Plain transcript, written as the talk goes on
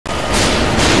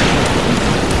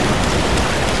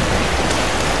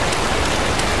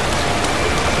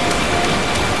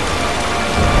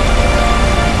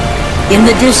In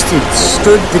the distance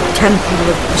stood the Temple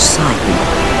of Poseidon,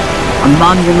 a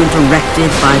monument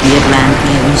erected by the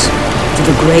Atlanteans to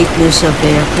the greatness of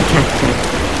their protector,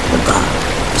 the god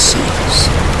of the seas.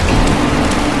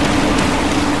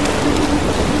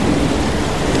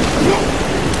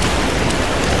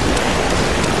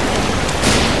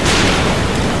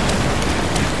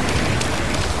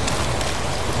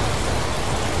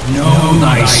 Know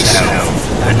thyself,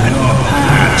 and your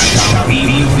path shall be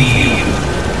revealed.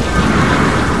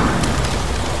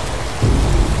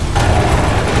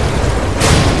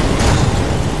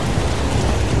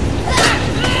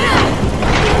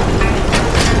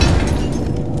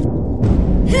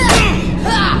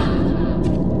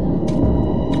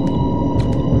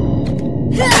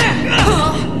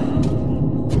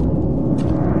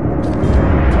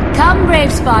 Come,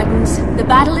 brave Spartans, the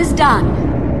battle is done.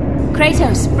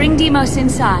 Kratos, bring Deimos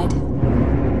inside.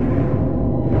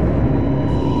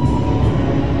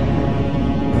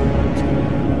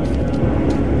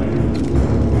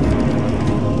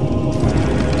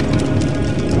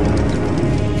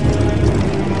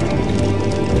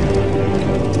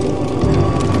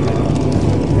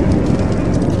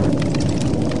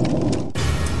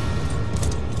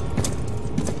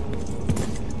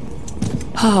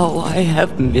 How I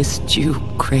have missed you,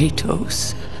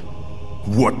 Kratos.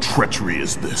 What treachery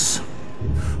is this?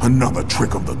 Another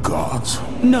trick of the gods?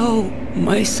 No,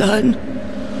 my son.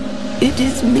 It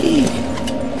is me.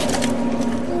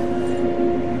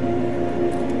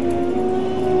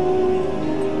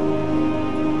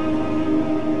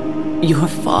 Your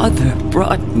father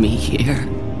brought me here.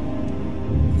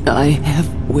 I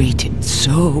have waited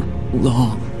so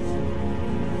long.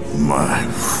 My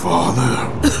father?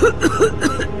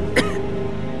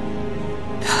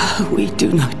 We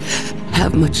do not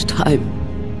have much time,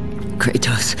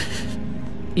 Kratos.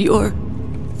 Your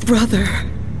brother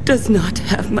does not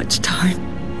have much time.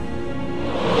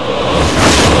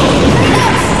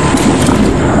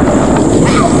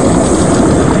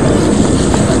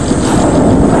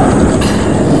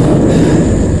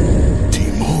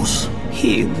 Deimos?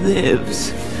 He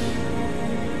lives,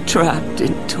 trapped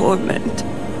in torment,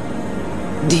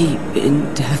 deep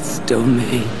in death's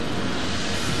domain.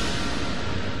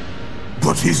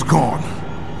 But he's gone.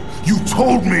 You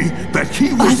told me that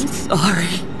he was— I'm sorry.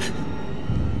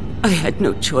 I had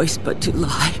no choice but to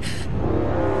lie.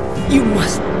 You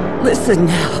must listen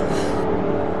now.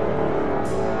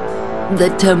 The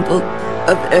Temple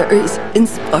of Ares in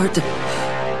Sparta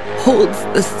holds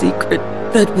the secret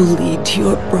that will lead to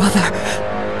your brother.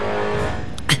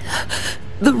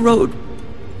 The road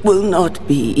will not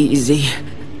be easy,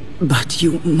 but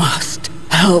you must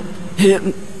help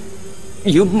him.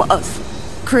 You must,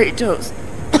 Kratos.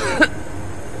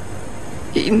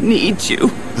 He needs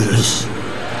you. This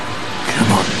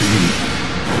cannot be.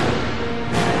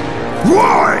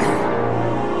 Why?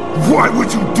 Why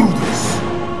would you do this?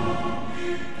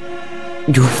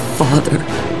 Your father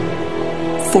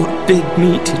forbid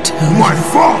me to tell My you.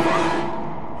 father?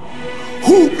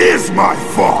 Who is my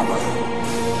father?